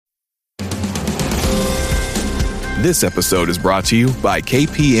This episode is brought to you by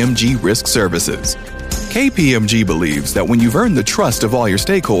KPMG Risk Services. KPMG believes that when you've earned the trust of all your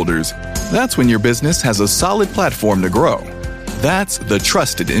stakeholders, that's when your business has a solid platform to grow. That's the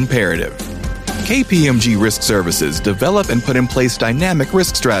trusted imperative. KPMG Risk Services develop and put in place dynamic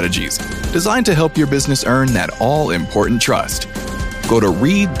risk strategies designed to help your business earn that all-important trust. Go to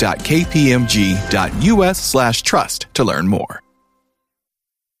read.kpmg.us/trust to learn more.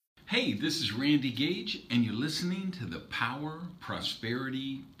 Hey, this is Randy Gage, and you're listening to the Power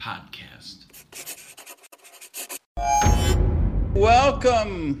Prosperity Podcast.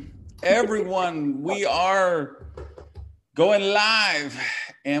 Welcome, everyone. We are going live,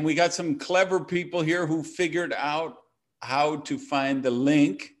 and we got some clever people here who figured out how to find the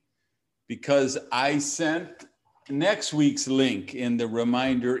link, because I sent next week's link in the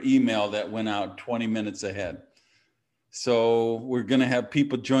reminder email that went out 20 minutes ahead. So we're going to have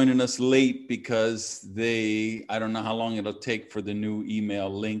people joining us late because I don't know how long it'll take for the new email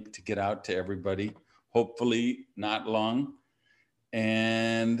link to get out to everybody. Hopefully not long.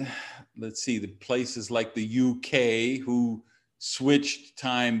 And let's see, the places like the UK who switched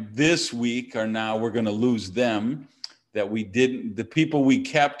time this week we're going to lose them. The people we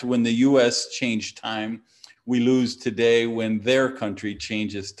kept when the US changed time, we lose today when their country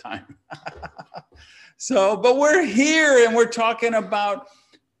changes time. But we're here and we're talking about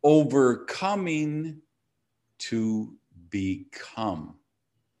overcoming to become.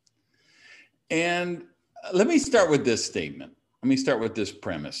 And let me start with this statement. Let me start with this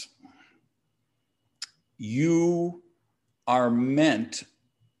premise. You are meant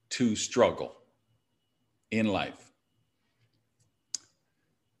to struggle in life.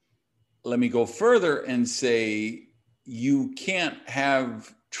 Let me go further and say you can't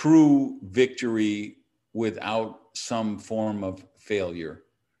have true victory without some form of failure.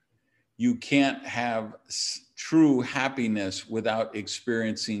 You can't have true happiness without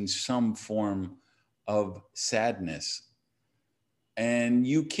experiencing some form of sadness. And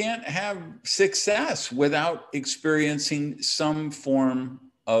you can't have success without experiencing some form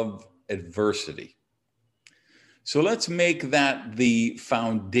of adversity. So let's make that the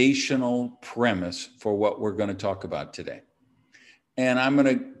foundational premise for what we're going to talk about today. And I'm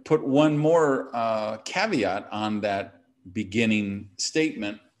going to put one more caveat on that beginning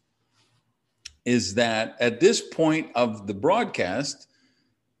statement, is that at this point of the broadcast,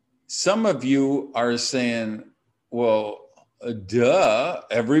 some of you are saying, well, duh,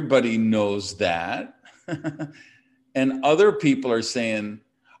 everybody knows that. And other people are saying,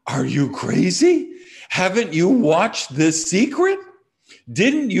 are you crazy? Haven't you watched The Secret?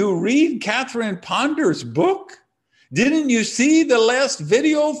 Didn't you read Catherine Ponder's book? Didn't you see the last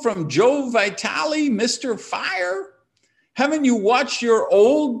video from Joe Vitale, Mr. Fire? Haven't you watched your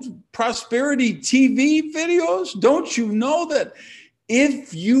old prosperity TV videos? Don't you know that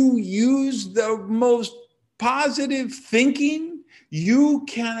if you use the most positive thinking, you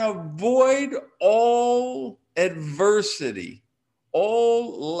can avoid all adversity,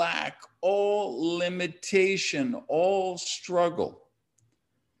 all lack, all limitation, all struggle?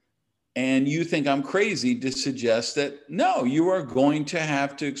 And you think I'm crazy to suggest that, no, you are going to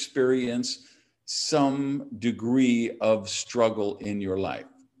have to experience some degree of struggle in your life.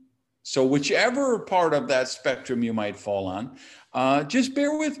 So whichever part of that spectrum you might fall on, just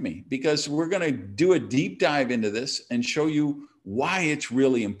bear with me, because we're going to do a deep dive into this and show you why it's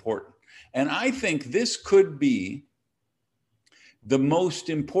really important. And I think this could be the most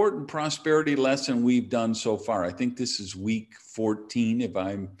important prosperity lesson we've done so far. I think this is week 14,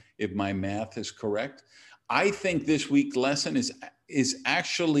 if my math is correct. I think this week's lesson is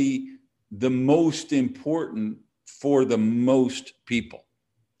actually the most important for the most people.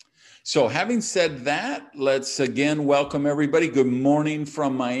 So having said that, let's again welcome everybody. Good morning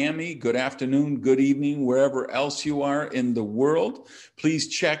from Miami. Good afternoon, good evening, wherever else you are in the world. Please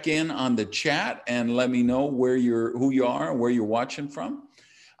check in on the chat and let me know who you are and where you're watching from.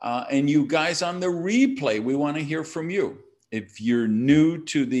 And you guys on the replay, we want to hear from you. If you're new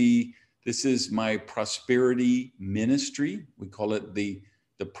to this is my prosperity ministry. We call it the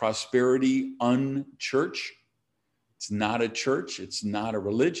Prosperity Unchurch. It's not a church, it's not a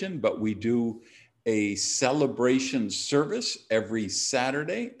religion, but we do a celebration service every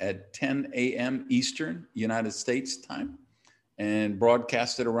Saturday at 10 a.m. Eastern United States time and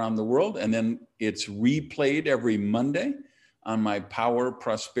broadcasted around the world. And then it's replayed every Monday on my Power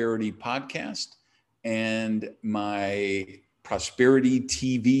Prosperity podcast and my Prosperity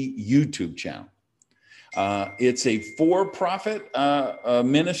TV YouTube channel. It's a for-profit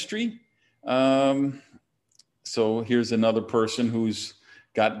ministry. So here's another person who's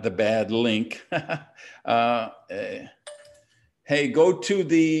got the bad link. Hey, go to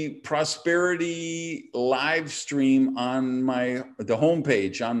the Prosperity live stream on the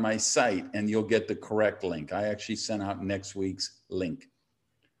homepage on my site, and you'll get the correct link. I actually sent out next week's link.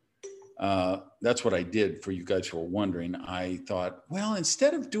 That's what I did for you guys who are wondering. I thought, well,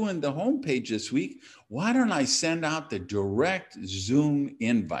 instead of doing the homepage this week, why don't I send out the direct Zoom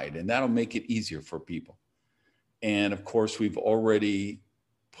invite? And that'll make it easier for people. And of course, we've already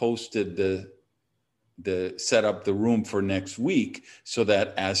posted set up the room for next week so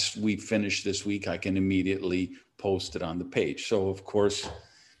that as we finish this week, I can immediately post it on the page. So of course,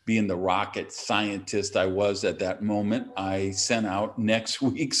 being the rocket scientist I was at that moment, I sent out next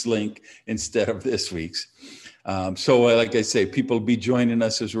week's link instead of this week's. So like I say, people will be joining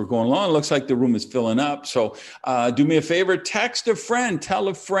us as we're going along. It looks like the room is filling up. So do me a favor, text a friend, tell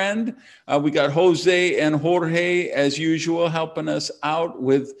a friend. We got Jose and Jorge, as usual, helping us out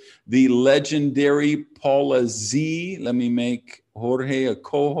with the legendary Paula Z. Let me make Jorge a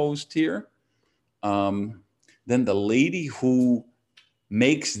co-host here. Then the lady who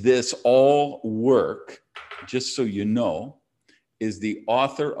makes this all work, just so you know, is the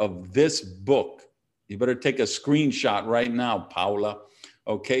author of this book. You better take a screenshot right now, Paula.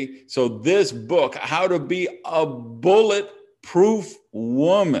 Okay, so this book, How to Be a Bulletproof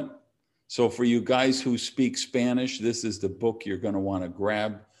Woman. So for you guys who speak Spanish, this is the book you're going to want to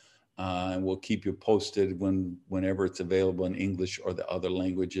grab, and we'll keep you posted whenever it's available in English or the other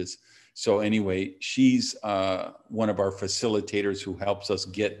languages. So anyway, she's one of our facilitators who helps us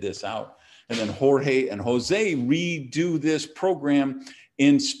get this out. And then Jorge and Jose redo this program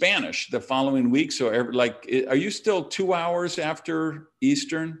in Spanish the following week. So are you still 2 hours after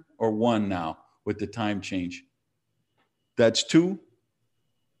Eastern or 1 now with the time change? That's 2?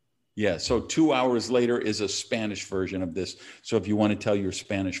 Yeah, so 2 hours later is a Spanish version of this. So if you want to tell your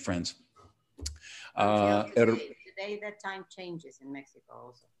Spanish friends. Today that time changes in Mexico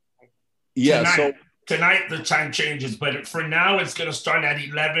also. Yeah, Tonight the time changes, but for now it's going to start at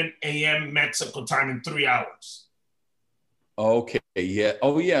 11 a.m. Mexico time in 3 hours. Okay, yeah.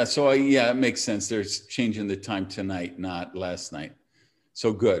 Oh, yeah. So, yeah, it makes sense. They're changing the time tonight, not last night.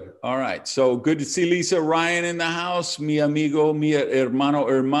 So good. All right. So good to see Lisa Ryan in the house. Mi amigo, mi hermano,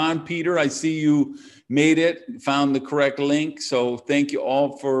 herman. Peter, I see you made it, found the correct link. So thank you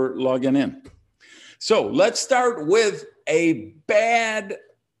all for logging in. So let's start with a bad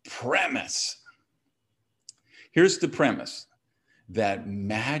premise. Here's the premise, that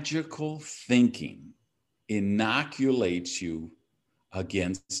magical thinking inoculates you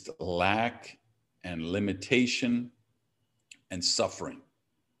against lack and limitation and suffering.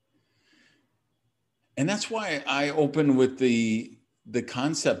 And that's why I open with the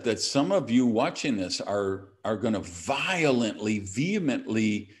concept that some of you watching this are going to violently,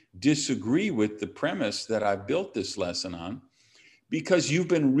 vehemently disagree with the premise that I built this lesson on, because you've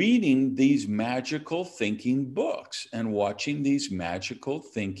been reading these magical thinking books and watching these magical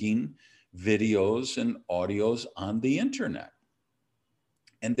thinking videos and audios on the internet.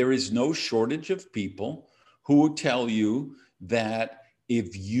 And there is no shortage of people who will tell you that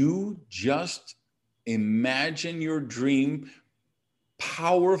if you just imagine your dream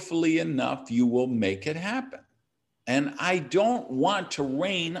powerfully enough, you will make it happen. And I don't want to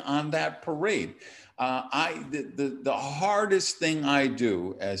rain on that parade. The hardest thing I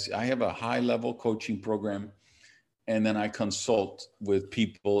do, as I have a high-level coaching program, and then I consult with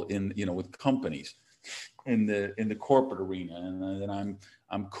people with companies in the corporate arena, and then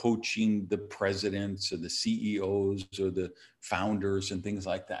I'm coaching the presidents or the CEOs or the founders and things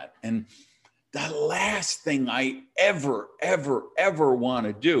like that. And the last thing I ever want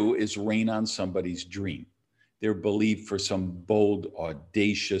to do is rain on somebody's dream, their belief for some bold,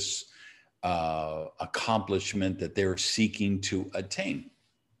 audacious accomplishment that they're seeking to attain.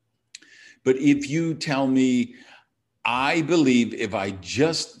 But if you tell me, I believe if I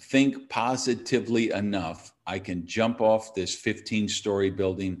just think positively enough, I can jump off this 15-story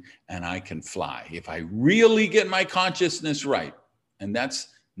building and I can fly, if I really get my consciousness right. And that's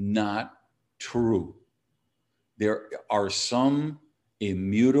not true. There are some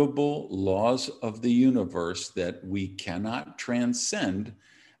immutable laws of the universe that we cannot transcend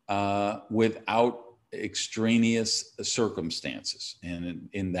without extraneous circumstances. And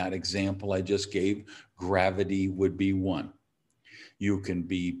in that example I just gave, gravity would be one. You can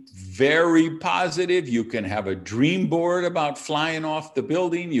be very positive. You can have a dream board about flying off the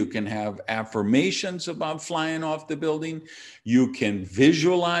building. You can have affirmations about flying off the building. You can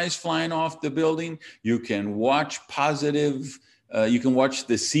visualize flying off the building. You can watch you can watch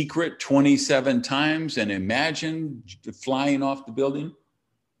The Secret 27 times and imagine flying off the building.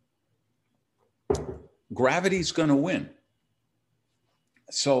 gravity's going to win.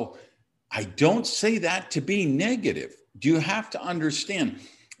 So I don't say that to be negative. You have to understand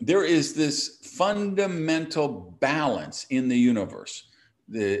there is this fundamental balance in the universe.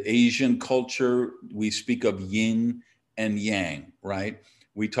 The Asian culture, we speak of yin and yang, right?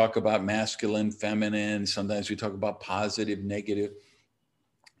 We talk about masculine, feminine. Sometimes we talk about positive, negative.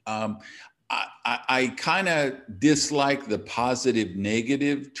 I kind of dislike the positive,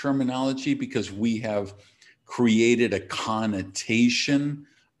 negative terminology because we have created a connotation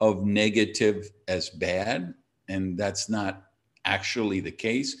of negative as bad, and that's not actually the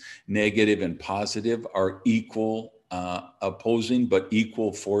case. Negative and positive are equal, opposing, but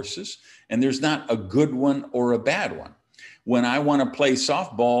equal forces, and there's not a good one or a bad one. When I want to play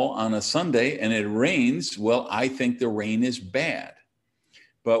softball on a Sunday and it rains, well, I think the rain is bad.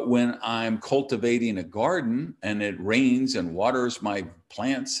 But when I'm cultivating a garden and it rains and waters my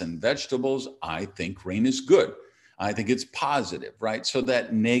plants and vegetables, I think rain is good. I think it's positive, right? So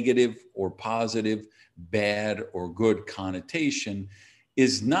that negative or positive, bad or good connotation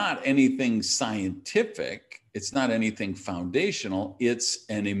is not anything scientific. It's not anything foundational. It's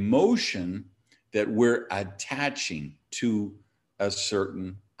an emotion that we're attaching to a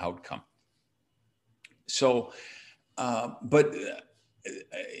certain outcome. So,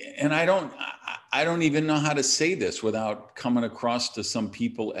 and I don't even know how to say this without coming across to some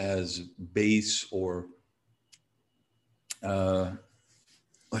people as base or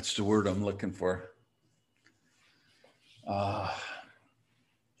what's the word I'm looking for?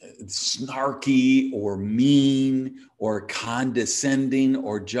 Snarky or mean or condescending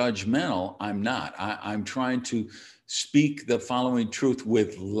or judgmental. I'm not. I'm trying to speak the following truth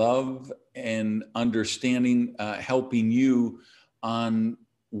with love and understanding, helping you on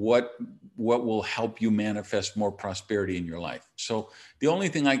what will help you manifest more prosperity in your life. So the only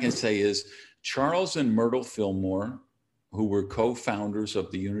thing I can say is Charles and Myrtle Fillmore, who were co-founders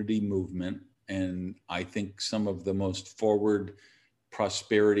of the Unity Movement, and I think some of the most forward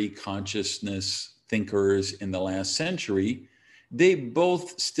prosperity consciousness thinkers in the last century, they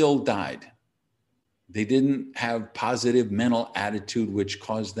both still died. They didn't have positive mental attitude, which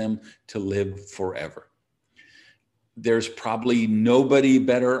caused them to live forever. There's probably nobody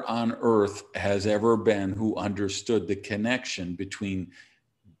better on earth has ever been who understood the connection between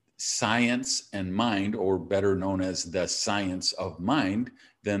science and mind, or better known as the science of mind,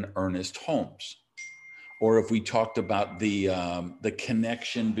 than Ernest Holmes. Or if we talked about the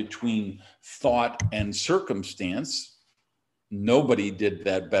connection between thought and circumstance, nobody did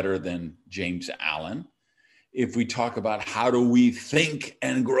that better than James Allen. If we talk about how do we think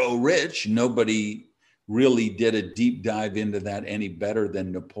and grow rich, nobody really did a deep dive into that any better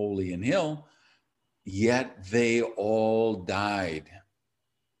than Napoleon Hill, yet they all died,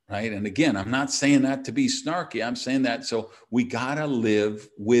 right? And again, I'm not saying that to be snarky. I'm saying that so we gotta live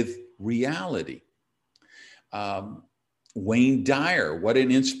with reality. Wayne Dyer, what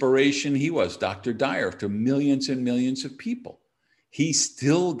an inspiration he was, Dr. Dyer, to millions and millions of people. He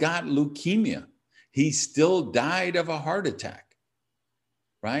still got leukemia. He still died of a heart attack,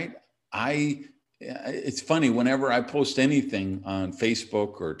 right? It's funny, whenever I post anything on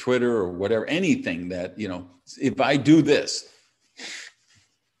Facebook or Twitter or whatever, anything that, if I do this,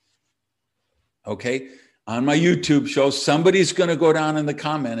 okay, on my YouTube show, somebody's going to go down in the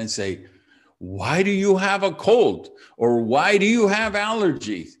comment and say, why do you have a cold? Or why do you have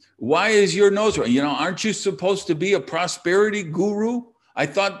allergies? Why is your nose running? Aren't you supposed to be a prosperity guru? I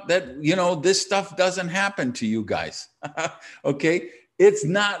thought that, this stuff doesn't happen to you guys. Okay. It's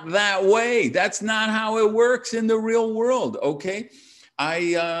not that way. That's not how it works in the real world. Okay.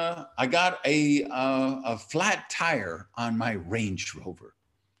 I got a flat tire on my Range Rover,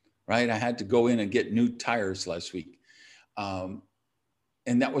 right? I had to go in and get new tires last week.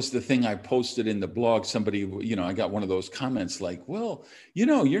 And that was the thing I posted in the blog. Somebody, I got one of those comments like, well,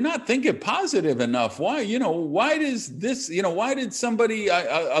 you're not thinking positive enough. Why, why does this, why did somebody,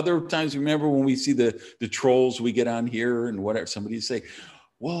 other times, remember when we see the trolls we get on here and whatever, somebody say,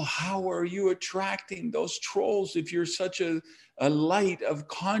 well, how are you attracting those trolls if you're such a light of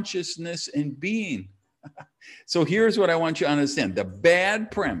consciousness and being? So here's what I want you to understand. The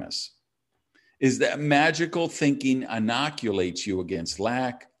bad premise is that magical thinking inoculates you against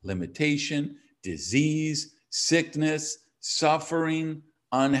lack, limitation, disease, sickness, suffering,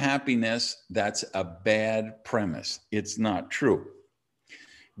 unhappiness. That's a bad premise. It's not true.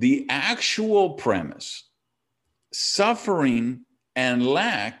 The actual premise, suffering and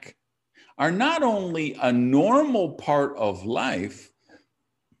lack, are not only a normal part of life,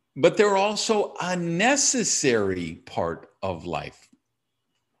 but they're also a necessary part of life.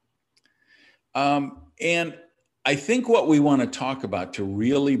 And I think what we want to talk about to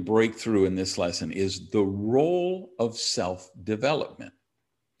really break through in this lesson is the role of self-development.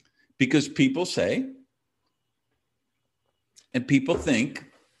 Because people say, and people think,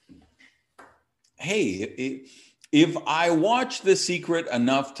 hey, if I watch The Secret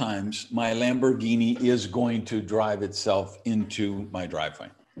enough times, my Lamborghini is going to drive itself into my driveway.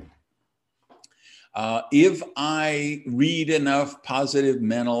 If I read enough positive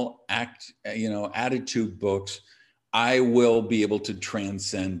mental attitude books, I will be able to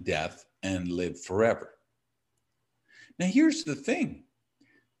transcend death and live forever. Now, here's the thing.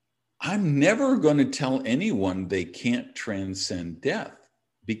 I'm never going to tell anyone they can't transcend death,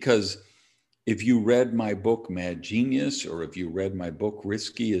 because if you read my book, Mad Genius, or if you read my book,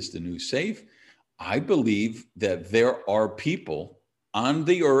 Risky is the New Safe, I believe that there are people on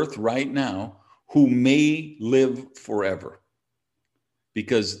the earth right now who may live forever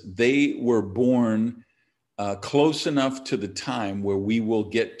because they were born close enough to the time where we will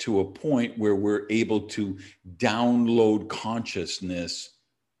get to a point where we're able to download consciousness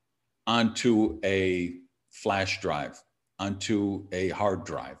onto a flash drive, onto a hard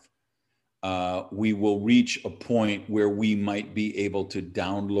drive. We will reach a point where we might be able to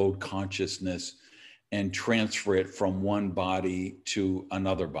download consciousness and transfer it from one body to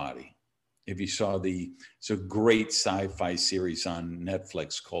another body. If you saw it's a great sci-fi series on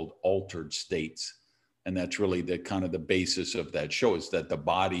Netflix called Altered States. And that's really the kind of the basis of that show, is that the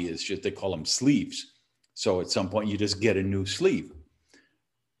body is just, they call them sleeves. So at some point you just get a new sleeve.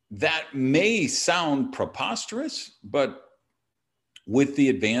 That may sound preposterous, but with the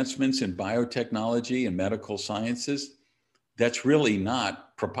advancements in biotechnology and medical sciences, that's really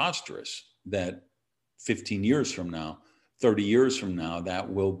not preposterous that 15 years from now, 30 years from now,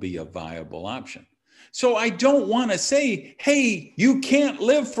 that will be a viable option. So I don't want to say, hey, you can't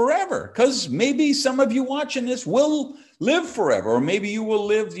live forever, because maybe some of you watching this will live forever, or maybe you will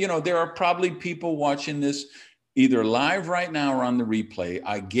live, there are probably people watching this either live right now or on the replay.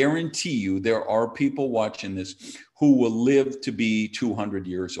 I guarantee you there are people watching this who will live to be 200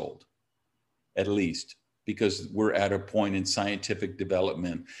 years old, at least, because we're at a point in scientific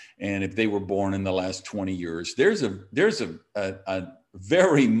development. And if they were born in the last 20 years, there's a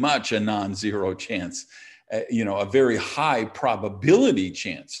very much a non-zero chance, a very high probability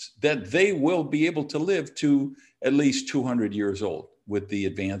chance that they will be able to live to at least 200 years old with the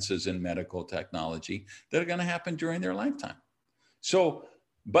advances in medical technology that are going to happen during their lifetime. So,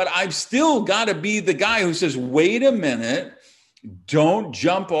 but I've still got to be the guy who says, wait a minute, don't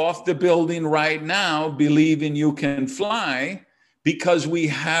jump off the building right now believing you can fly, because we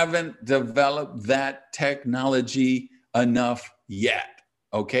haven't developed that technology enough yet.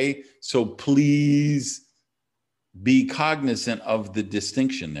 Okay. So please be cognizant of the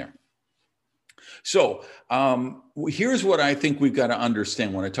distinction there. So here's what I think we've got to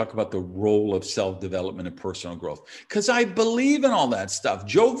understand when I talk about the role of self-development and personal growth, because I believe in all that stuff.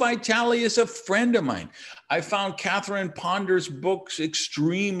 Joe Vitale is a friend of mine. I found Catherine Ponder's books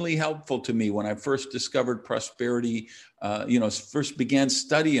extremely helpful to me when I first discovered prosperity, first began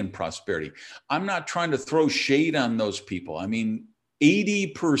studying prosperity. I'm not trying to throw shade on those people. I mean,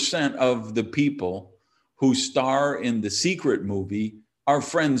 80% of the people who star in the Secret movie are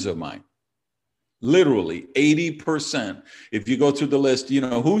friends of mine. Literally 80%. If you go through the list,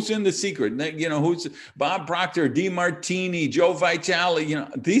 who's in The Secret, who's Bob Proctor, DeMartini, Joe Vitale,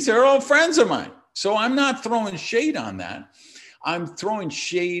 these are all friends of mine. So I'm not throwing shade on that. I'm throwing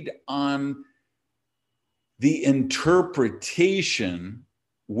shade on the interpretation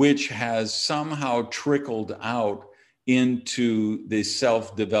which has somehow trickled out into the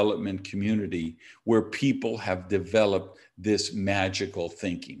self-development community, where people have developed this magical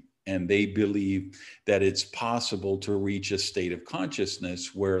thinking. And they believe that it's possible to reach a state of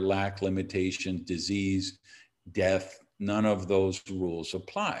consciousness where lack, limitation, disease, death, none of those rules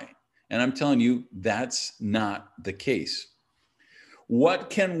apply. And I'm telling you, that's not the case. What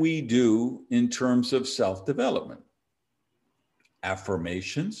can we do in terms of self-development?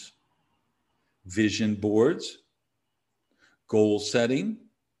 Affirmations, vision boards, goal setting,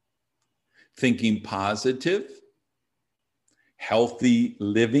 thinking positive, healthy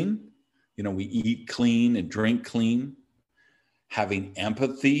living. We eat clean and drink clean, having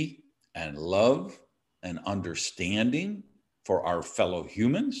empathy and love and understanding for our fellow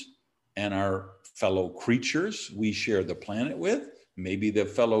humans and our fellow creatures we share the planet with, maybe the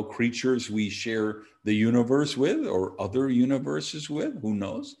fellow creatures we share the universe with or other universes with, who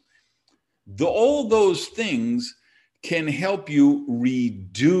knows? All those things can help you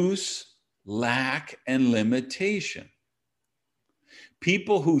reduce lack and limitation.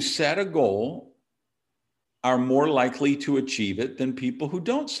 People who set a goal are more likely to achieve it than people who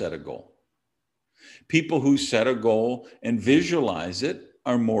don't set a goal. People who set a goal and visualize it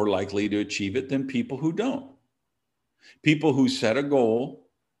are more likely to achieve it than people who don't. People who set a goal,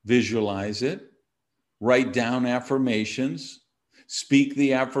 visualize it, write down affirmations, speak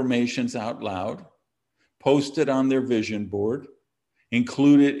the affirmations out loud, post it on their vision board,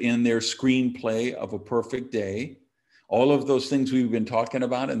 include it in their screenplay of a perfect day, all of those things we've been talking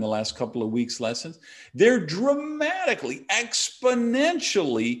about in the last couple of weeks' lessons, they're dramatically,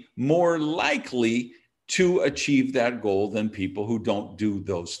 exponentially more likely to achieve that goal than people who don't do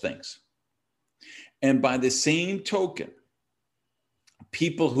those things. And by the same token,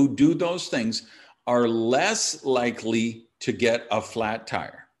 people who do those things are less likely to get a flat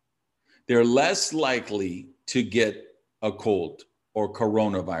tire. They're less likely to get a cold or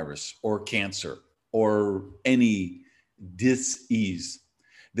coronavirus or cancer or any dis-ease.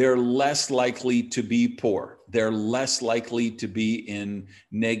 They're less likely to be poor. They're less likely to be in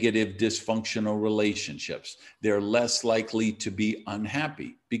negative, dysfunctional relationships. They're less likely to be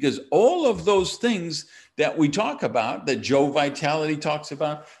unhappy, because all of those things that we talk about, that Joe Vitale talks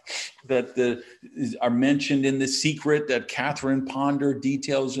about, that are mentioned in The Secret, that Catherine Ponder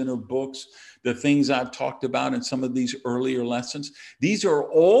details in her books, the things I've talked about in some of these earlier lessons, these are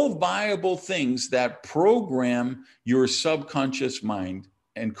all viable things that program your subconscious mind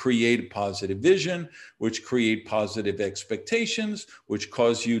and create a positive vision, which create positive expectations, which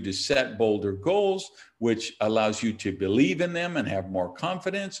cause you to set bolder goals, which allows you to believe in them and have more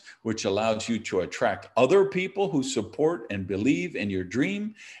confidence, which allows you to attract other people who support and believe in your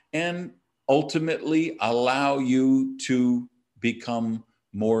dream, and ultimately allow you to become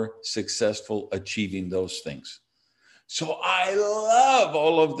more successful achieving those things. So I love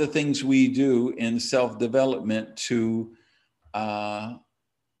all of the things we do in self-development to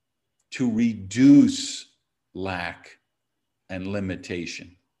reduce lack and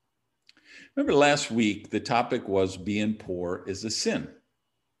limitation. Remember last week, the topic was being poor is a sin.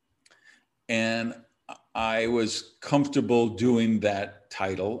 And I was comfortable doing that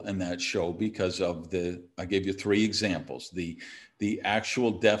title and that show because of I gave you 3 examples. The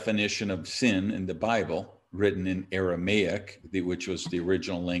actual definition of sin in the Bible, written in Aramaic, which was the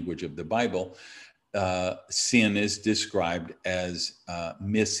original language of the Bible, sin is described as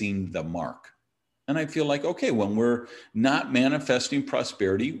missing the mark. And I feel like, okay, when we're not manifesting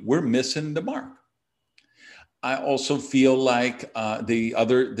prosperity, we're missing the mark. I also feel like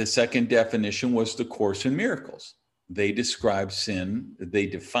the second definition was the Course in Miracles. They describe sin, they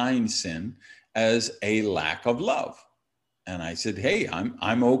define sin as a lack of love. And I said, hey,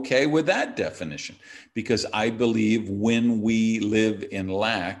 I'm okay with that definition, because I believe when we live in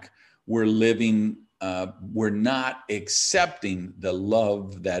lack, we're not accepting the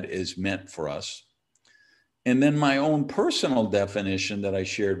love that is meant for us. And then my own personal definition that I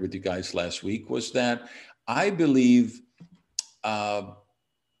shared with you guys last week was that I believe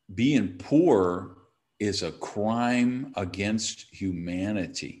being poor is a crime against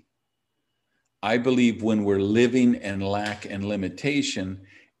humanity. I believe when we're living in lack and limitation,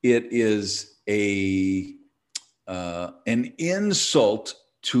 it is an insult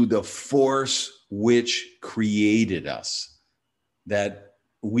to the force which created us. That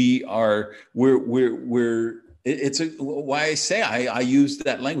why I say I use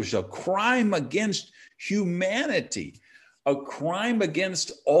that language, a crime against humanity, a crime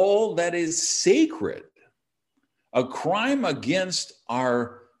against all that is sacred, a crime against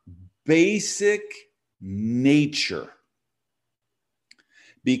our basic nature.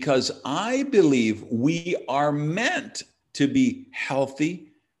 Because I believe we are meant to be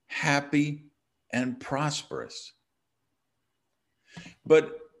healthy, happy, and prosperous.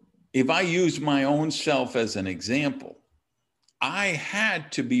 But if I use my own self as an example, I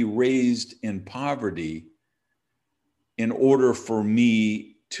had to be raised in poverty in order for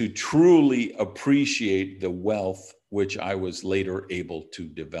me to truly appreciate the wealth which I was later able to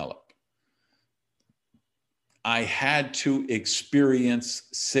develop. I had to experience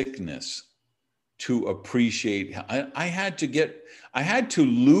sickness to appreciate. I had to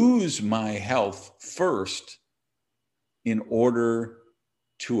lose my health first in order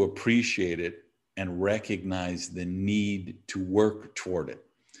to appreciate it and recognize the need to work toward it.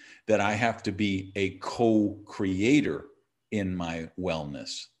 That I have to be a co-creator in my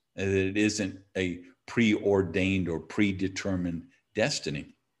wellness. That it isn't a preordained or predetermined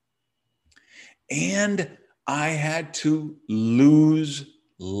destiny. And I had to lose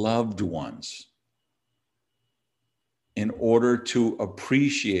loved ones in order to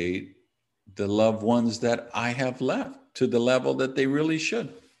appreciate the loved ones that I have left. to the level that they really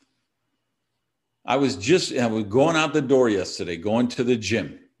should. I was going out the door yesterday, going to the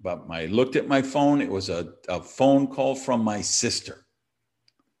gym, but I looked at my phone. It was a phone call from my sister.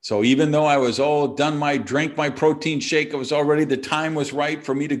 So even though I was drank my protein shake, the time was right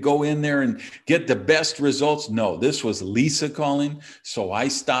for me to go in there and get the best results. No, this was Lisa calling. So I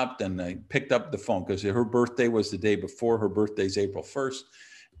stopped and I picked up the phone because her birthday was the day before. Her birthday's April 1st.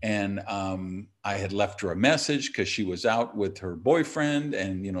 And I had left her a message because she was out with her boyfriend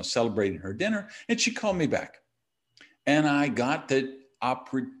and, celebrating her dinner. And she called me back. And I got the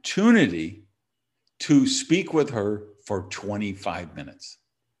opportunity to speak with her for 25 minutes.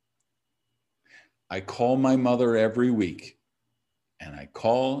 I call my mother every week, and I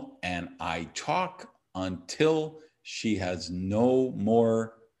call and I talk until she has no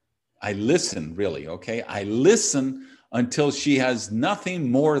more. I listen, really, okay? I listen until she has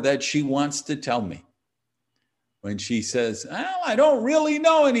nothing more that she wants to tell me. When she says, well, I don't really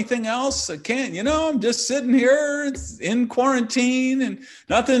know anything else. I can't, I'm just sitting here. It's in quarantine and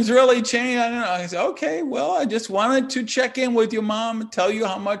nothing's really changed. I say, okay, well, I just wanted to check in with you, Mom, and tell you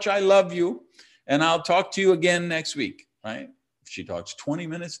how much I love you. And I'll talk to you again next week, right? If she talks 20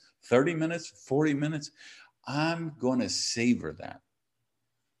 minutes, 30 minutes, 40 minutes, I'm going to savor that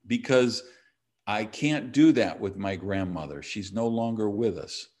because I can't do that with my grandmother. She's no longer with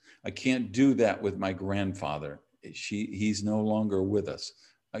us. I can't do that with my grandfather. He's no longer with us.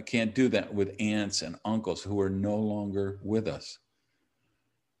 I can't do that with aunts and uncles who are no longer with us.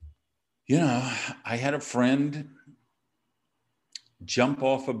 I had a friend jump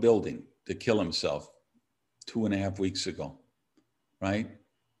off a building to kill himself 2.5 weeks ago, right?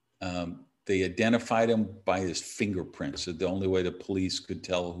 They identified him by his fingerprints. The only way the police could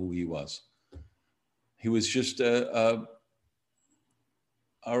tell who he was. He was just a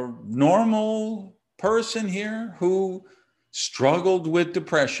normal person here who struggled with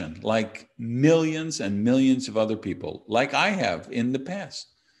depression like millions and millions of other people, like I have in the past.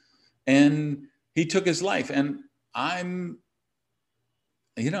 And he took his life. And I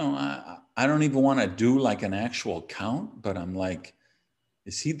don't even want to do like an actual count, but I'm like,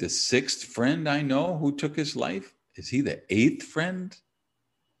 is he the 6th friend I know who took his life? Is he the 8th friend?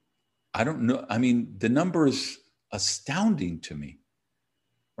 I don't know. I mean, the number is astounding to me,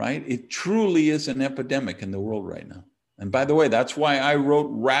 right? It truly is an epidemic in the world right now. And by the way, that's why I wrote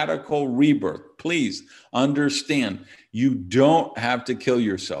Radical Rebirth. Please understand, you don't have to kill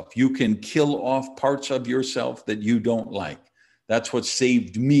yourself. You can kill off parts of yourself that you don't like. That's what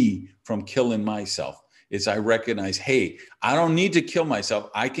saved me from killing myself, is I recognize, hey, I don't need to kill myself.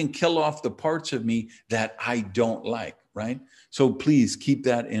 I can kill off the parts of me that I don't like, right? So please keep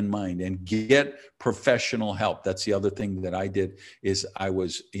that in mind and get professional help. That's the other thing that I did, is I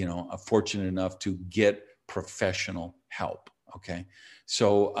was, fortunate enough to get professional help, okay?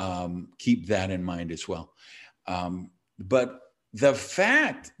 So keep that in mind as well. But the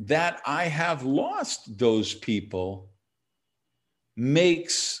fact that I have lost those people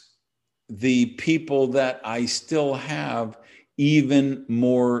makes the people that I still have even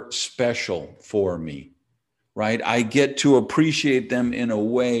more special for me, right? I get to appreciate them in a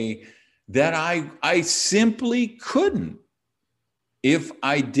way that I simply couldn't if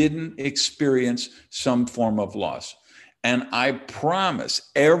I didn't experience some form of loss. And I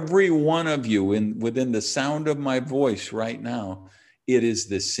promise every one of you within the sound of my voice right now, it is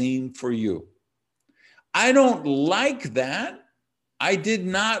the same for you. I don't like that. I did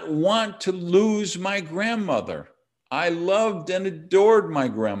not want to lose my grandmother. I loved and adored my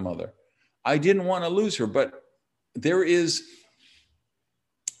grandmother. I didn't want to lose her, but there is,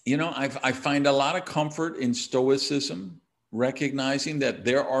 I find a lot of comfort in stoicism, recognizing that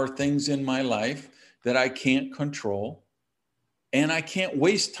there are things in my life that I can't control, and I can't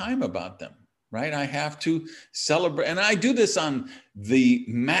waste time about them, right? I have to celebrate. And I do this on the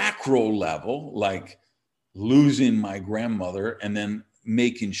macro level, like losing my grandmother and then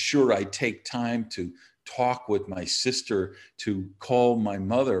making sure I take time to talk with my sister, to call my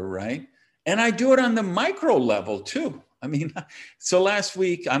mother, right? And I do it on the micro level too. I mean, so last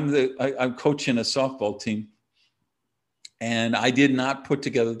week I'm coaching a softball team, and I did not put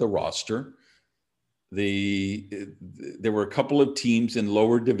together the roster. There were a couple of teams in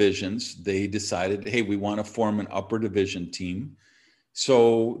lower divisions. They decided, hey, we want to form an upper division team.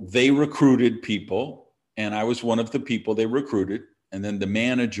 So they recruited people, and I was one of the people they recruited. And then the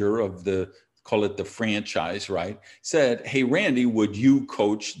manager of call it the franchise, right, said, hey, Randy, would you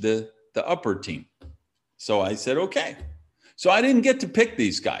coach the upper team? So I said, okay. So I didn't get to pick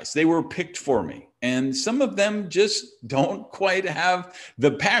these guys. They were picked for me. And some of them just don't quite have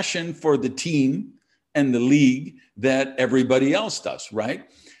the passion for the team and the league that everybody else does, right?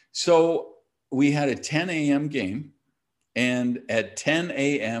 So we had a 10 a.m. game, and at 10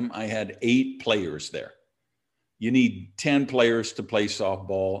 a.m. I had 8 players there. You need 10 players to play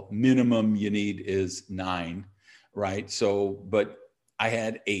softball. Minimum you need is 9, right? So, but I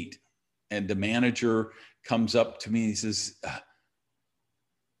had 8, and the manager comes up to me and he says,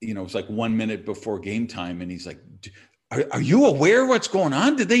 it's like 1 minute before game time, and he's like, are you aware of what's going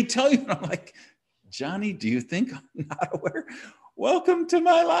on? Did they tell you? And I'm like, Johnny, do you think I'm not aware? Welcome to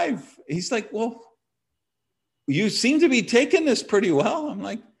my life. He's like, well, you seem to be taking this pretty well. I'm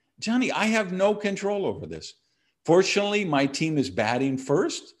like, Johnny, I have no control over this. Fortunately, my team is batting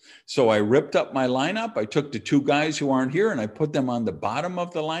first. So I ripped up my lineup. I took the 2 guys who aren't here and I put them on the bottom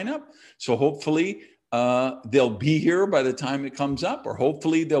of the lineup. So hopefully they'll be here by the time it comes up, or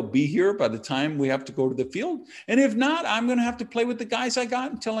hopefully they'll be here by the time we have to go to the field. And if not, I'm going to have to play with the guys I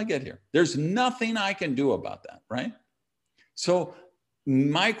got until I get here. There's nothing I can do about that, right? So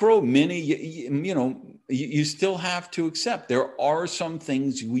micro, mini, you still have to accept there are some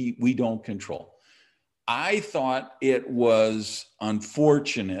things we don't control. I thought it was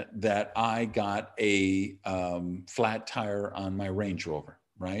unfortunate that I got a flat tire on my Range Rover,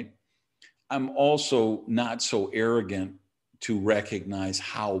 right? I'm also not so arrogant to recognize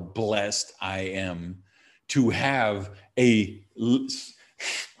how blessed I am to have a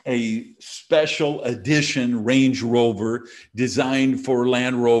special edition Range Rover designed for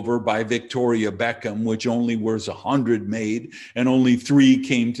Land Rover by Victoria Beckham, which only was 100 made and only 3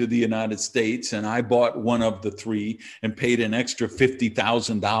 came to the United States. And I bought one of the 3 and paid an extra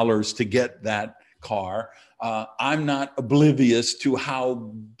 $50,000 to get that car. I'm not oblivious to how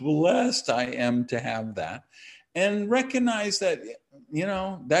blessed I am to have that, and recognize that,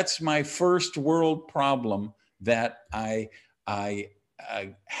 that's my first world problem, that I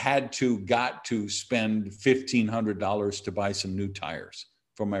got to spend $1,500 to buy some new tires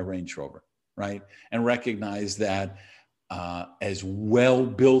for my Range Rover, right? And recognize that as well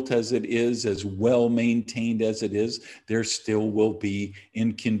built as it is, as well maintained as it is, there still will be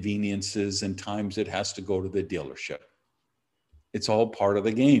inconveniences and times it has to go to the dealership. It's all part of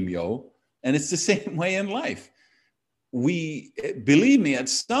the game, yo. And it's the same way in life. Believe me, at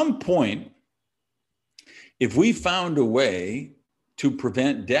some point, if we found a way to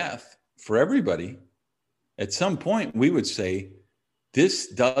prevent death for everybody, at some point we would say, this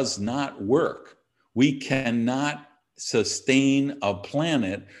does not work. We cannot sustain a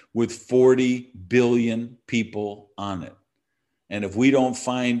planet with 40 billion people on it. And if we don't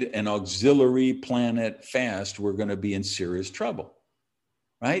find an auxiliary planet fast, we're going to be in serious trouble,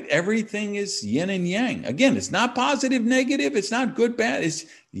 right? Everything is yin and yang. Again, it's not positive, negative. It's not good, bad. It's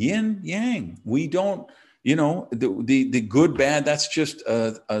yin, yang. We don't, the good, bad, that's just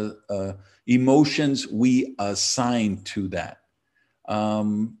emotions we assign to that.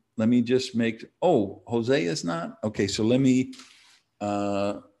 Let me just Jose is not? Okay, so let me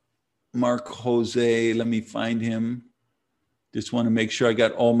mark Jose. Let me find him. Just want to make sure I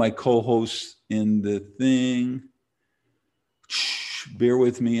got all my co-hosts in the thing. Bear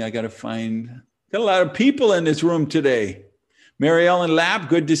with me. I got a lot of people in this room today. Mary Ellen Lapp,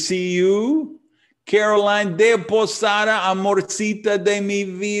 good to see you. Caroline de Posada, amorcita de mi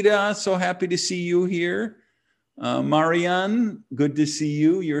vida. So happy to see you here. Marianne, good to see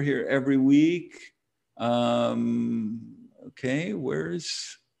you. You're here every week. Okay,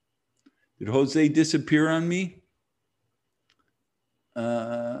 did Jose disappear on me?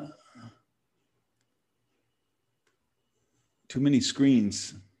 Too many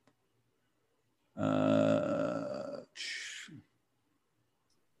screens.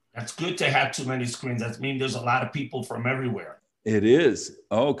 That's good to have too many screens. That means there's a lot of people from everywhere. It is.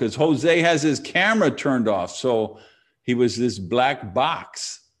 Oh, because Jose has his camera turned off. So he was this black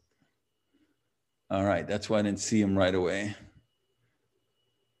box. All right. That's why I didn't see him right away.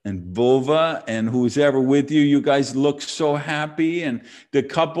 And Bova and who's ever with you, you guys look so happy. And the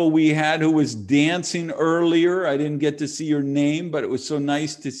couple we had who was dancing earlier, I didn't get to see your name, but it was so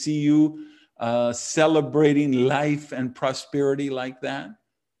nice to see you celebrating life and prosperity like that.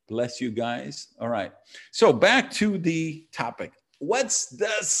 Bless you guys. All right. So back to the topic. What's the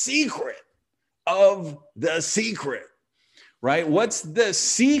secret of the secret, right? What's the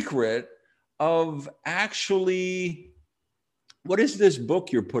secret of actually, what is this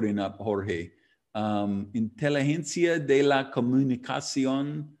book you're putting up, Jorge? Inteligencia de la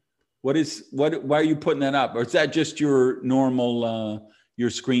Comunicación. Why are you putting that up? Or is that just your normal,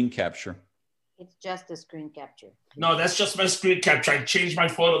 your screen capture? It's just a screen capture. No, that's just my screen capture. I changed my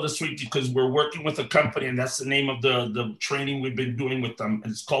photo this week because we're working with a company, and that's the name of the training we've been doing with them.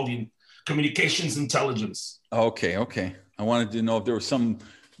 And it's called, because Communications intelligence. Okay. I wanted to know if there was some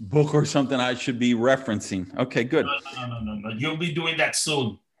book or something I should be referencing. Okay, good. No. You'll be doing that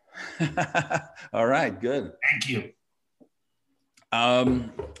soon. All right, good. Thank you.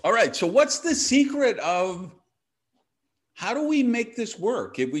 All right, so what's the secret of how do we make this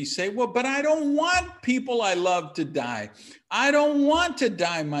work? If we say, well, but I don't want people I love to die. I don't want to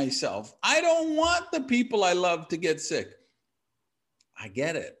die myself. I don't want the people I love to get sick. I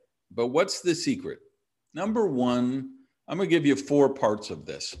get it. But what's the secret? Number one, I'm going to give you 4 parts of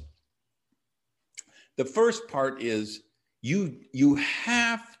this. The first part is you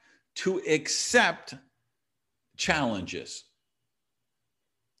have to accept challenges,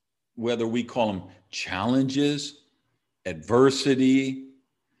 whether we call them challenges, adversity,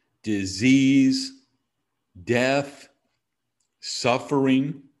 disease, death,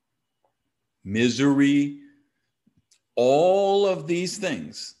 suffering, misery. All of these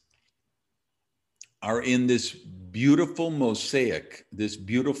things are in this beautiful mosaic, this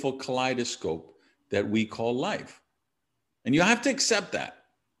beautiful kaleidoscope that we call life. And you have to accept that.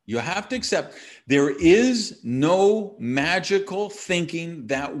 You have to accept there is no magical thinking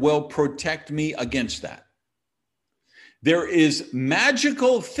that will protect me against that. There is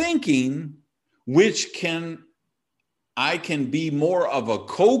magical thinking which I can be more of a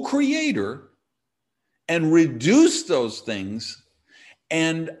co-creator and reduce those things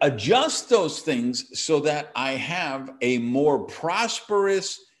and adjust those things so that I have a more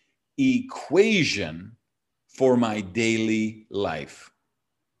prosperous equation for my daily life.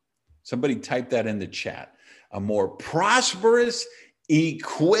 Somebody type that in the chat. A more prosperous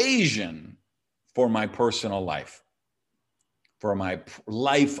equation for my personal life, for my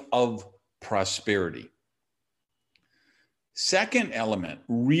life of prosperity. Second element,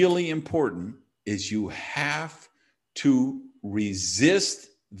 really important, is you have to resist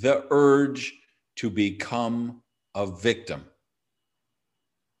the urge to become a victim.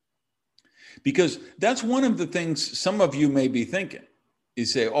 Because that's one of the things some of you may be thinking. You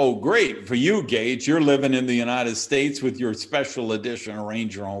say, oh, great for you, Gage. You're living in the United States with your special edition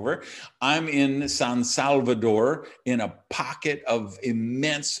Range Rover. I'm in San Salvador in a pocket of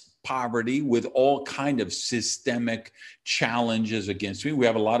immense poverty with all kind of systemic challenges against me. We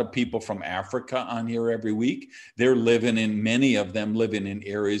have a lot of people from Africa on here every week. Many of them living in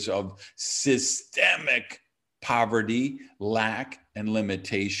areas of systemic poverty, lack, and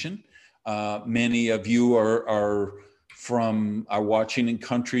limitation. Many of you are watching in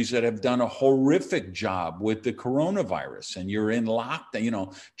countries that have done a horrific job with the coronavirus, and you're in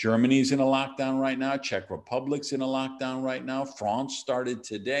lockdown. Germany's in a lockdown right now. Czech Republic's in a lockdown right now. France started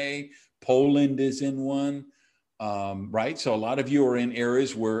today. Poland is in one, right? So a lot of you are in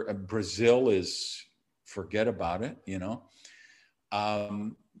areas where Brazil is, forget about it,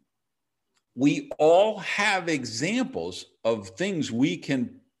 we all have examples of things we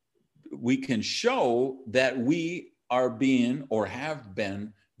can show that we are being or have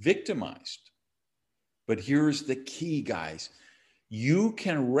been victimized. But here's the key, guys. You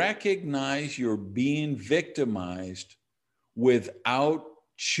can recognize you're being victimized without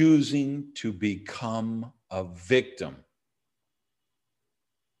choosing to become a victim.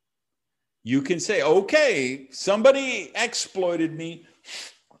 You can say, okay, somebody exploited me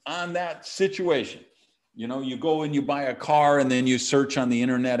on that situation. You go and you buy a car and then you search on the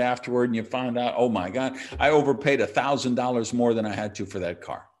internet afterward and you find out, oh my God, I overpaid $1,000 more than I had to for that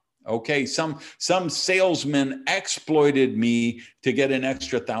car. Okay, some salesman exploited me to get an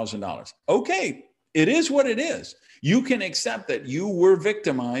extra $1,000. Okay, it is what it is. You can accept that you were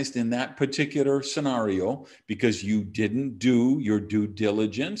victimized in that particular scenario because you didn't do your due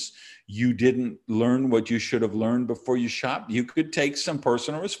diligence. You didn't learn what you should have learned before you shopped. You could take some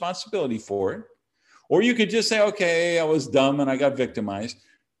personal responsibility for it. Or you could just say, okay, I was dumb and I got victimized,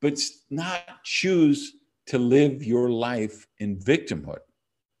 but not choose to live your life in victimhood,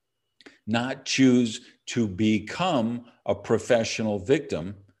 not choose to become a professional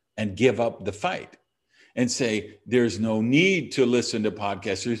victim and give up the fight and say, there's no need to listen to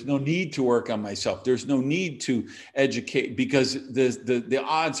podcasts. There's no need to work on myself. There's no need to educate because the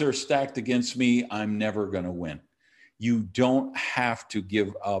odds are stacked against me. I'm never going to win. You don't have to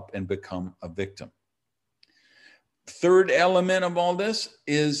give up and become a victim. Third element of all this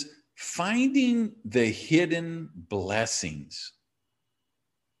is finding the hidden blessings.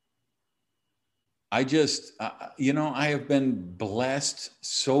 I have been blessed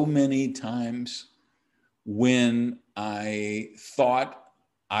so many times when I thought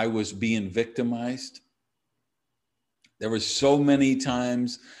I was being victimized. There were so many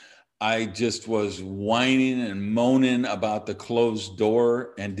times I just was whining and moaning about the closed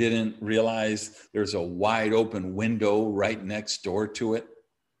door and didn't realize there's a wide open window right next door to it,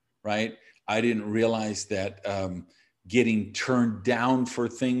 right? I didn't realize that getting turned down for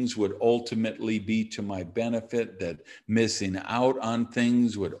things would ultimately be to my benefit, that missing out on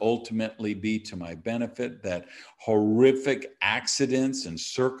things would ultimately be to my benefit, that horrific accidents and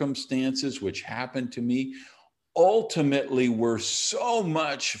circumstances which happened to me ultimately were so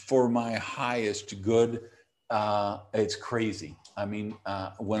much for my highest good. It's crazy. I mean,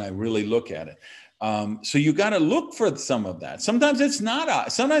 when I really look at it. So you got to look for some of that. Sometimes it's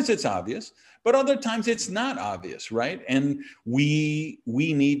not, sometimes it's obvious, but other times it's not obvious, right? And we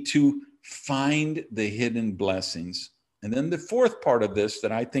need to find the hidden blessings. And then the fourth part of this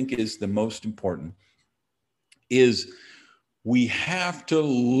that I think is the most important is we have to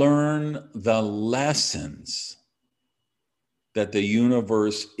learn the lessons that the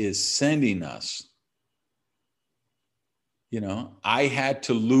universe is sending us. You know, I had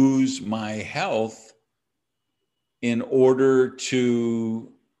to lose my health in order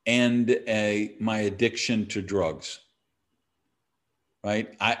to end my addiction to drugs,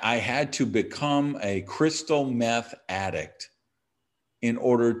 right? I had to become a crystal meth addict in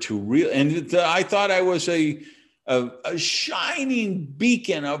order to and I thought I was a shining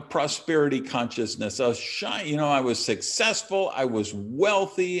beacon of prosperity consciousness. I was successful, I was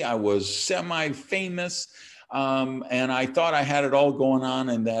wealthy, I was semi-famous, and I thought I had it all going on,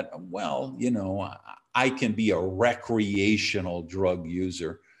 and that, well, I can be a recreational drug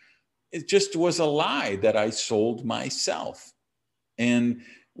user. It just was a lie that I sold myself. And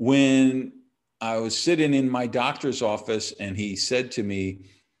when I was sitting in my doctor's office and he said to me,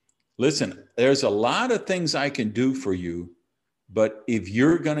 listen, there's a lot of things I can do for you, but if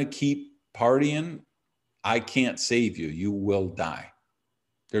you're going to keep partying, I can't save you. You will die.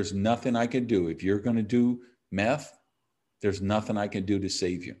 There's nothing I can do. If you're going to do meth, there's nothing I can do to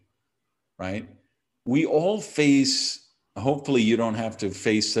save you, right? We all face, hopefully you don't have to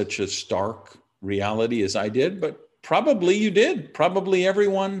face such a stark reality as I did, but probably you did. Probably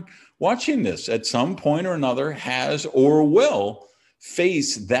everyone watching this at some point or another has or will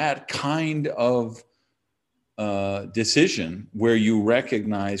face that kind of decision where you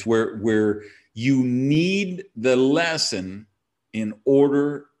recognize where you need the lesson in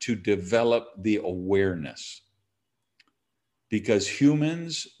order to develop the awareness. Because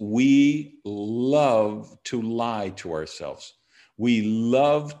humans, we love to lie to ourselves. We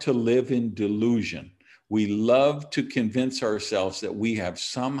love to live in delusion. We love to convince ourselves that we have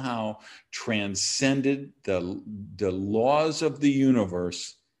somehow transcended the laws of the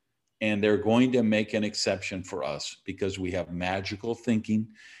universe, and they're going to make an exception for us because we have magical thinking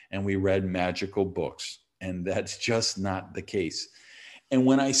and we read magical books. And that's just not the case. And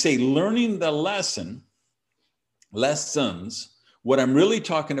when I say learning the lessons, what I'm really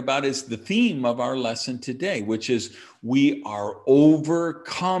talking about is the theme of our lesson today, which is we are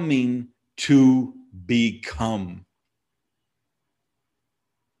overcoming to become.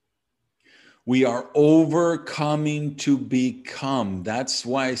 We are overcoming to become. That's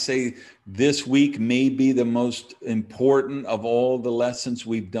why I say this week may be the most important of all the lessons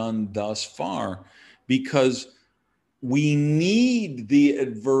we've done thus far, because we need the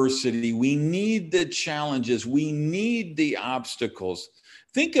adversity, we need the challenges, we need the obstacles.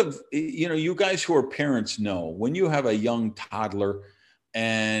 Think of, you guys who are parents know, when you have a young toddler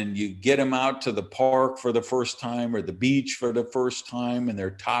and you get them out to the park for the first time or the beach for the first time, and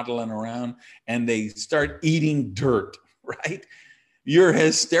they're toddling around and they start eating dirt, right? You're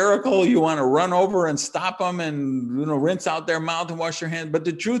hysterical. You want to run over and stop them and rinse out their mouth and wash their hands. But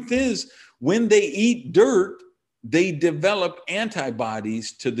the truth is, when they eat dirt, they develop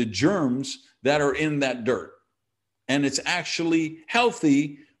antibodies to the germs that are in that dirt. And it's actually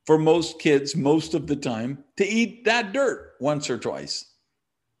healthy for most kids, most of the time, to eat that dirt once or twice.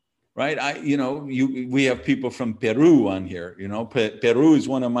 Right? We have people from Peru on here. Peru is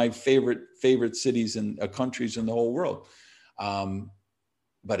one of my favorite cities and countries in the whole world.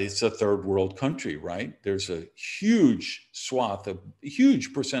 But it's a third world country, right? There's a huge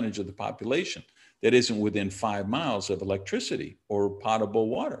percentage of the population that isn't within 5 miles of electricity or potable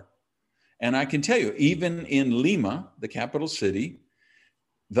water. And I can tell you, even in Lima, the capital city,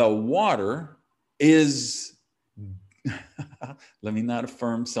 the water is, let me not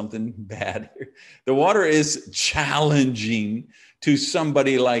affirm something bad here. The water is challenging to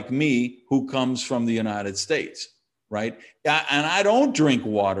somebody like me who comes from the United States, right? And I don't drink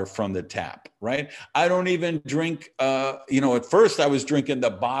water from the tap, right? I don't even drink, at first I was drinking the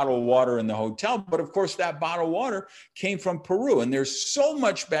bottled water in the hotel, but of course that bottled water came from Peru. And there's so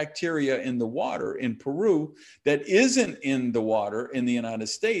much bacteria in the water in Peru that isn't in the water in the United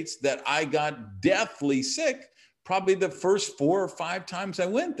States that I got deathly sick probably the first 4 or 5 times I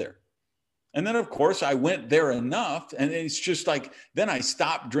went there. And then, of course, I went there enough, and it's just like, then I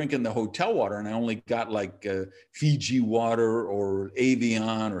stopped drinking the hotel water, and I only got like Fiji water or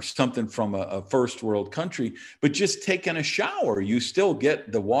Evian or something from a first world country. But just taking a shower, you still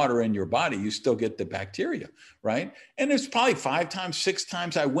get the water in your body. You still get the bacteria, right? And it's probably 5 times, 6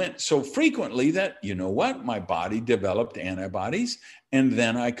 times I went so frequently that, you know what, my body developed antibodies, and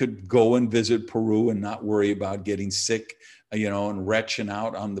then I could go and visit Peru and not worry about getting sick, and retching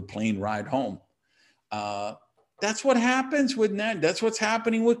out on the plane ride home. That's what happens with that. That's what's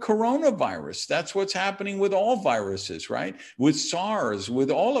happening with coronavirus. That's what's happening with all viruses, right? With SARS,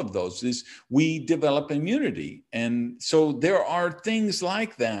 with all of those, is we develop immunity. And so there are things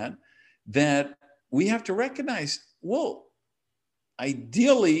like that we have to recognize, well,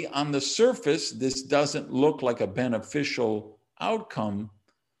 ideally on the surface, this doesn't look like a beneficial outcome,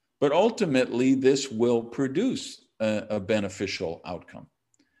 but ultimately this will produce a beneficial outcome.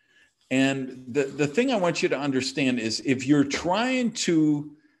 And the thing I want you to understand is, if you're trying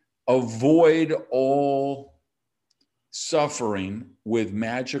to avoid all suffering with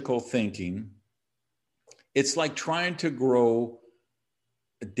magical thinking, it's like trying to grow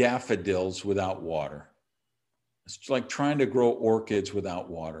daffodils without water. It's like trying to grow orchids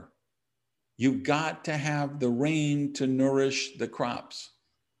without water. You've got to have the rain to nourish the crops.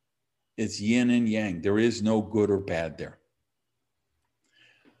 It's yin and yang. There is no good or bad there.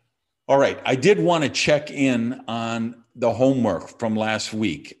 All right. I did want to check in on the homework from last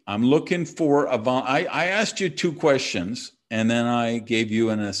week. I'm looking for I asked you 2 questions, and then I gave you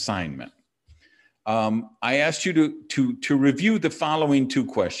an assignment. I asked you to review the following 2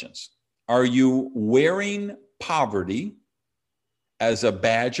 questions. Are you wearing poverty as a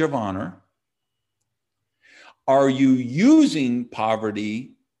badge of honor? Are you using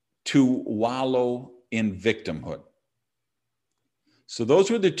poverty to wallow in victimhood? So those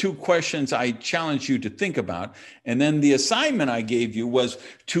were the 2 questions I challenged you to think about. And then the assignment I gave you was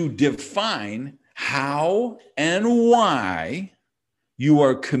to define how and why you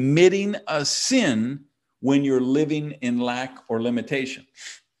are committing a sin when you're living in lack or limitation.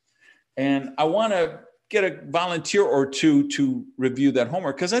 And I want to get a volunteer or 2 to review that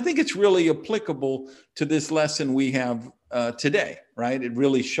homework, because I think it's really applicable to this lesson we have today, right? It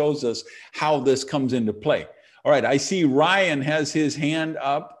really shows us how this comes into play. All right, I see Ryan has his hand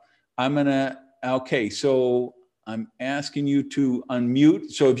up. So I'm asking you to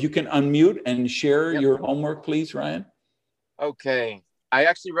unmute. So if you can unmute and share your homework, please, Ryan. Okay, I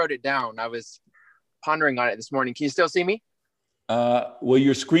actually wrote it down. I was pondering on it this morning. Can you still see me? Well,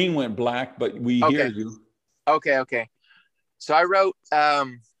 your screen went black, but we hear you. Okay. So I wrote,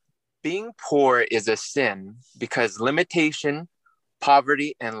 being poor is a sin because limitation,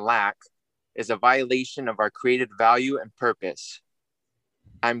 poverty, and lack is a violation of our created value and purpose.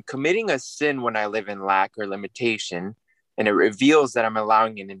 I'm committing a sin when I live in lack or limitation, and it reveals that I'm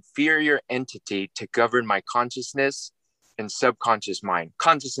allowing an inferior entity to govern my consciousness and subconscious mind,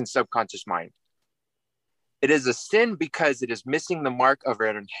 conscious and subconscious mind. It is a sin because it is missing the mark of our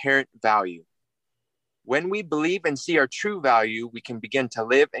inherent value. When we believe and see our true value, we can begin to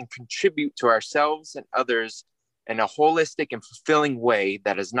live and contribute to ourselves and others in a holistic and fulfilling way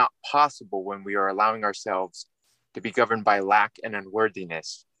that is not possible when we are allowing ourselves to be governed by lack and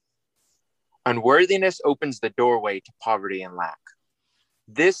unworthiness. Unworthiness opens the doorway to poverty and lack.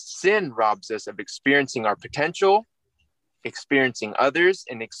 This sin robs us of experiencing our potential, experiencing others,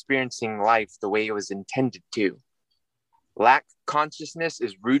 and experiencing life the way it was intended to. Lack consciousness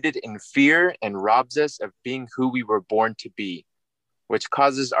is rooted in fear and robs us of being who we were born to be, which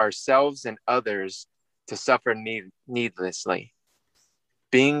causes ourselves and others to suffer needlessly.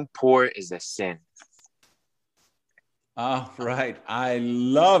 Being poor is a sin. Oh, right. I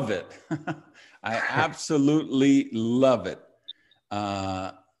love it. I absolutely love it.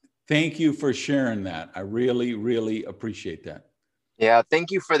 Thank you for sharing that. I really, really appreciate that. Yeah,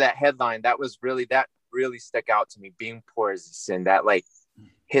 thank you for that headline. That really stuck out to me. Being poor is a sin. That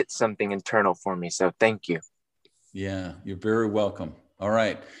hit something internal for me. So thank you. Yeah, you're very welcome. All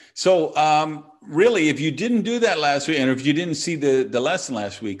right. So really, if you didn't do that last week, and if you didn't see the lesson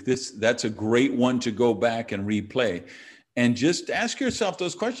last week, that's a great one to go back and replay. And just ask yourself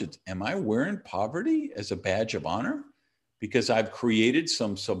those questions. Am I wearing poverty as a badge of honor? Because I've created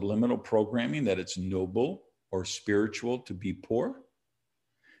some subliminal programming that it's noble or spiritual to be poor?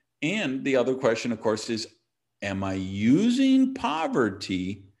 And the other question, of course, is, am I using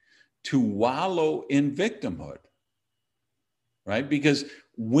poverty to wallow in victimhood? Right? Because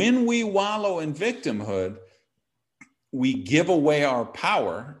when we wallow in victimhood, we give away our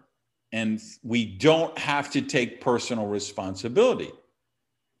power and we don't have to take personal responsibility.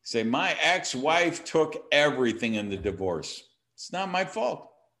 Say, my ex-wife took everything in the divorce. It's not my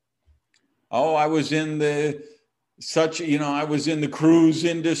fault. Oh, I was in the cruise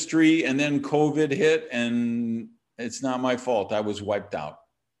industry and then COVID hit and it's not my fault. I was wiped out.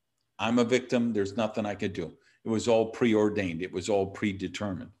 I'm a victim. There's nothing I could do. It was all preordained. It was all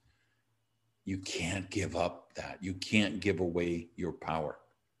predetermined. You can't give up that. You can't give away your power.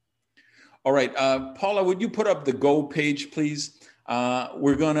 All right, Paula, would you put up the Go page, please?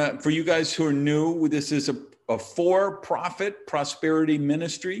 We're gonna, for you guys who are new, this is a for-profit prosperity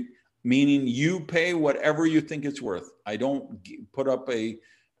ministry, meaning you pay whatever you think it's worth. I don't put up a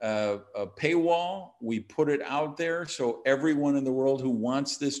paywall. We put it out there so everyone in the world who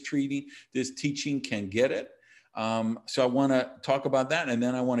wants this teaching can get it. So I want to talk about that, and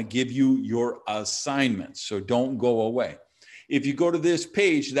then I want to give you your assignments. So don't go away. If you go to this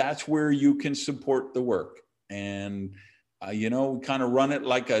page, that's where you can support the work. And we kind of run it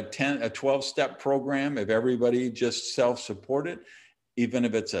like a 12-step program. If everybody just self-supported, even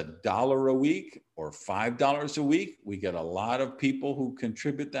if it's $1 a week or $5 a week, we get a lot of people who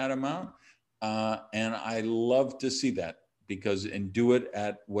contribute that amount. And I love to see that and do it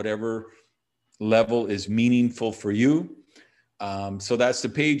at whatever level is meaningful for you. So that's the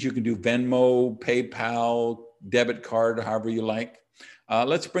page. You can do Venmo, PayPal, debit card, however you like.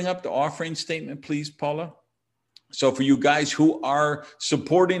 Let's bring up the offering statement, please, Paula. So for you guys who are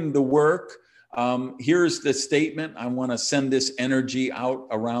supporting the work, here's the statement. I want to send this energy out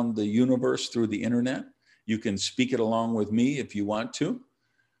around the universe through the internet. You can speak it along with me if you want to.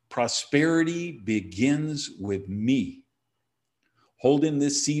 Prosperity begins with me. Holding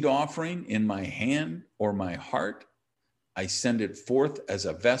this seed offering in my hand or my heart, I send it forth as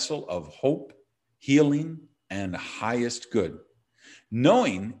a vessel of hope, healing, and highest good,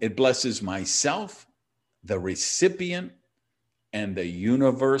 knowing it blesses myself, the recipient, and the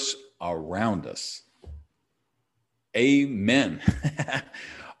universe around us. Amen.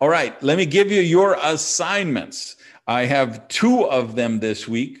 All right, let me give you your assignments. I have 2 of them this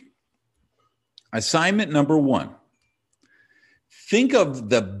week. Assignment number 1. Think of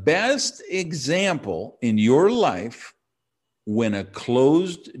the best example in your life when a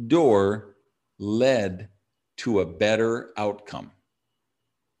closed door led to a better outcome.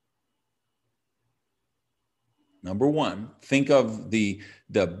 Number 1, think of the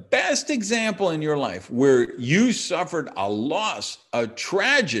best example in your life where you suffered a loss, a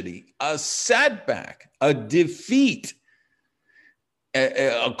tragedy, a setback, a defeat,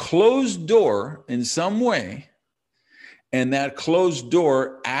 a closed door in some way, and that closed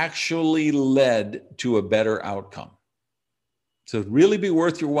door actually led to a better outcome. So it'd really be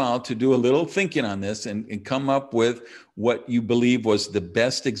worth your while to do a little thinking on this and come up with what you believe was the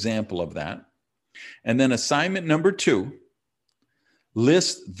best example of that. And then assignment number 2,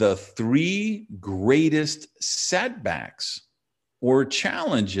 list the 3 greatest setbacks or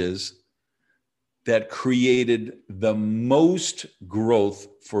challenges that created the most growth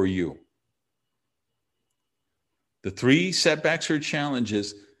for you. The 3 setbacks or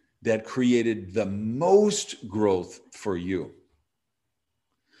challenges that created the most growth for you.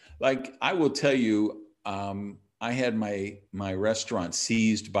 Like I will tell you, I had my restaurant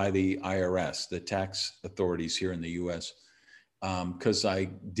seized by the IRS, the tax authorities here in the U.S., because I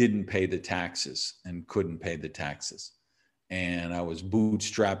didn't pay the taxes and couldn't pay the taxes. And I was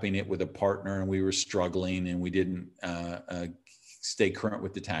bootstrapping it with a partner, and we were struggling, and we didn't stay current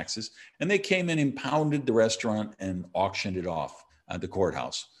with the taxes. And they came and impounded the restaurant and auctioned it off at the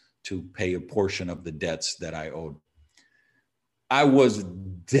courthouse to pay a portion of the debts that I owed. I was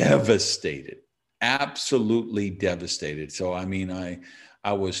devastated. Absolutely devastated. So, I mean, I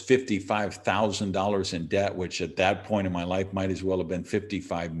was $55,000 in debt, which at that point in my life might as well have been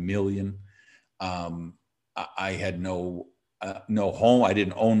 55 million. I had no home. I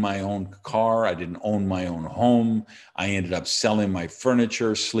didn't own my own car. I didn't own my own home. I ended up selling my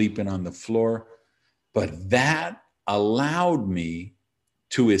furniture, sleeping on the floor. But that allowed me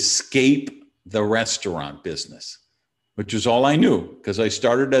to escape the restaurant business, which is all I knew, because I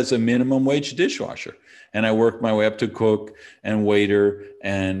started as a minimum wage dishwasher and I worked my way up to cook and waiter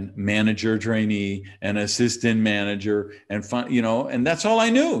and manager trainee and assistant manager and and that's all I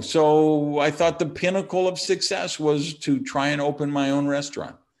knew. So I thought the pinnacle of success was to try and open my own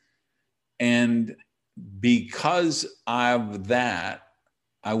restaurant. And because of that,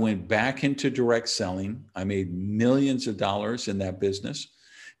 I went back into direct selling. I made millions of dollars in that business.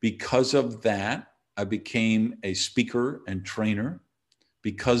 Because of that, I became a speaker and trainer.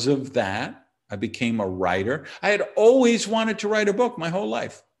 Because of that, I became a writer. I had always wanted to write a book my whole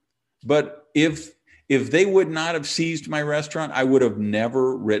life. But if they would not have seized my restaurant, I would have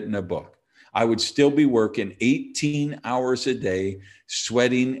never written a book. I would still be working 18 hours a day,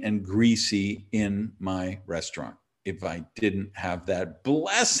 sweating and greasy in my restaurant if I didn't have that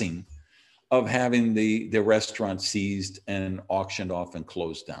blessing of having the restaurant seized and auctioned off and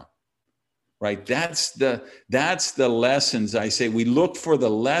closed down. Right? That's the lessons. I say we look for the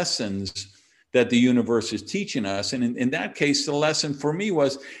lessons that the universe is teaching us. And in that case, the lesson for me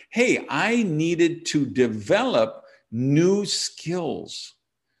was, hey, I needed to develop new skills,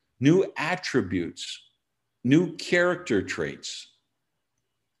 new attributes, new character traits.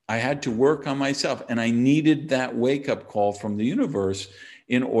 I had to work on myself, and I needed that wake-up call from the universe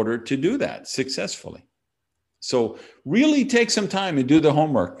in order to do that successfully. So really take some time and do the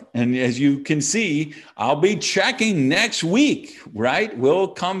homework. And as you can see, I'll be checking next week, right? We'll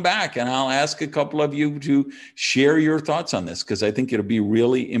come back and I'll ask a couple of you to share your thoughts on this because I think it'll be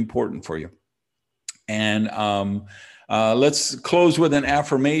really important for you. And let's close with an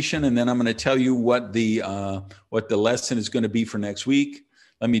affirmation, and then I'm going to tell you what the lesson is going to be for next week.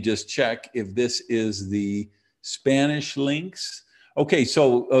 Let me just check if this is the Spanish links. Okay,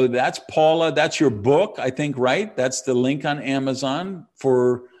 so that's Paula. That's your book, I think, right? That's the link on Amazon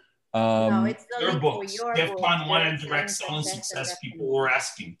for. No, it's the Your link books, for your DEFCON book. 1 and Direct Selling Success. People were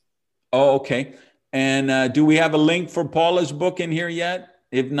asking. Oh, okay. And do we have a link for Paula's book in here yet?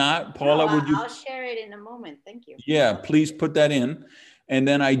 If not, Paula, would you? I'll share it in a moment. Thank you. Yeah, please put that in. And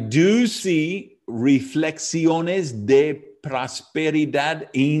then I do see Reflexiones de Prosperidad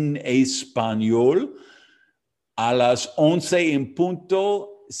en Español a las 11 en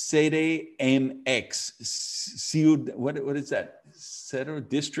punto CDMX. What is that? Cedro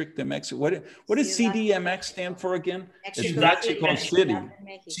District MX? What does CDMX stand for again? Mexico City.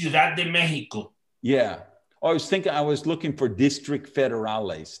 Ciudad de Mexico. Yeah. Oh, I was looking for District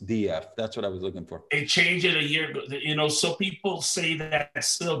Federales, DF. That's what I was looking for. They changed it a year ago. You know, so people say that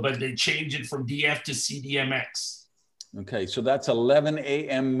still, but they changed it from DF to CDMX. Okay, so that's 11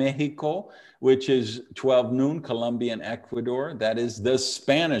 a.m. Mexico, which is 12 noon Colombia and Ecuador. That is the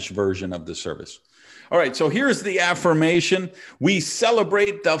Spanish version of the service. All right, so here's the affirmation. We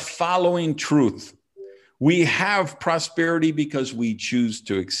celebrate the following truth. We have prosperity because we choose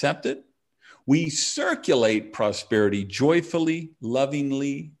to accept it. We circulate prosperity joyfully,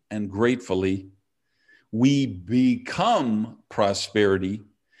 lovingly, and gratefully. We become prosperity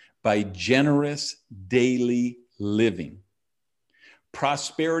by generous daily living.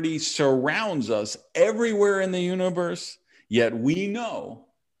 Prosperity surrounds us everywhere in the universe, yet we know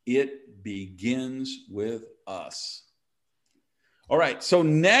it begins with us. All right, so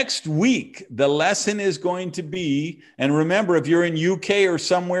next week, the lesson is going to be, and remember, if you're in UK or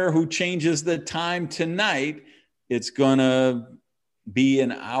somewhere who changes the time tonight, it's going to be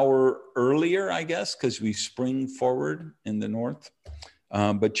an hour earlier, I guess, because we spring forward in the north.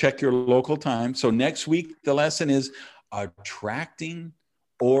 But check your local time. So next week, the lesson is attracting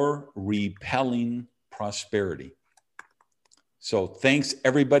or repelling prosperity. So thanks,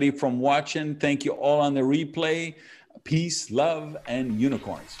 everybody, from watching. Thank you all on the replay. Peace, love, and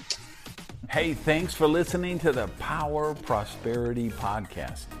unicorns. Hey, thanks for listening to the Power Prosperity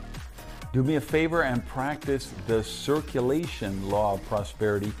Podcast. Do me a favor and practice the circulation law of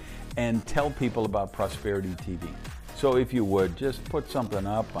prosperity and tell people about Prosperity TV. So if you would, just put something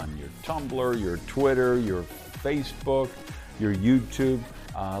up on your Tumblr, your Twitter, your Facebook, your YouTube.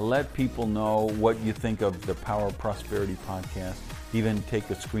 Let people know what you think of the Power Prosperity Podcast. Even take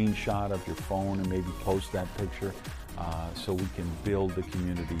a screenshot of your phone and maybe post that picture so we can build the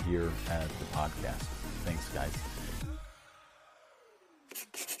community here at the podcast. Thanks, guys.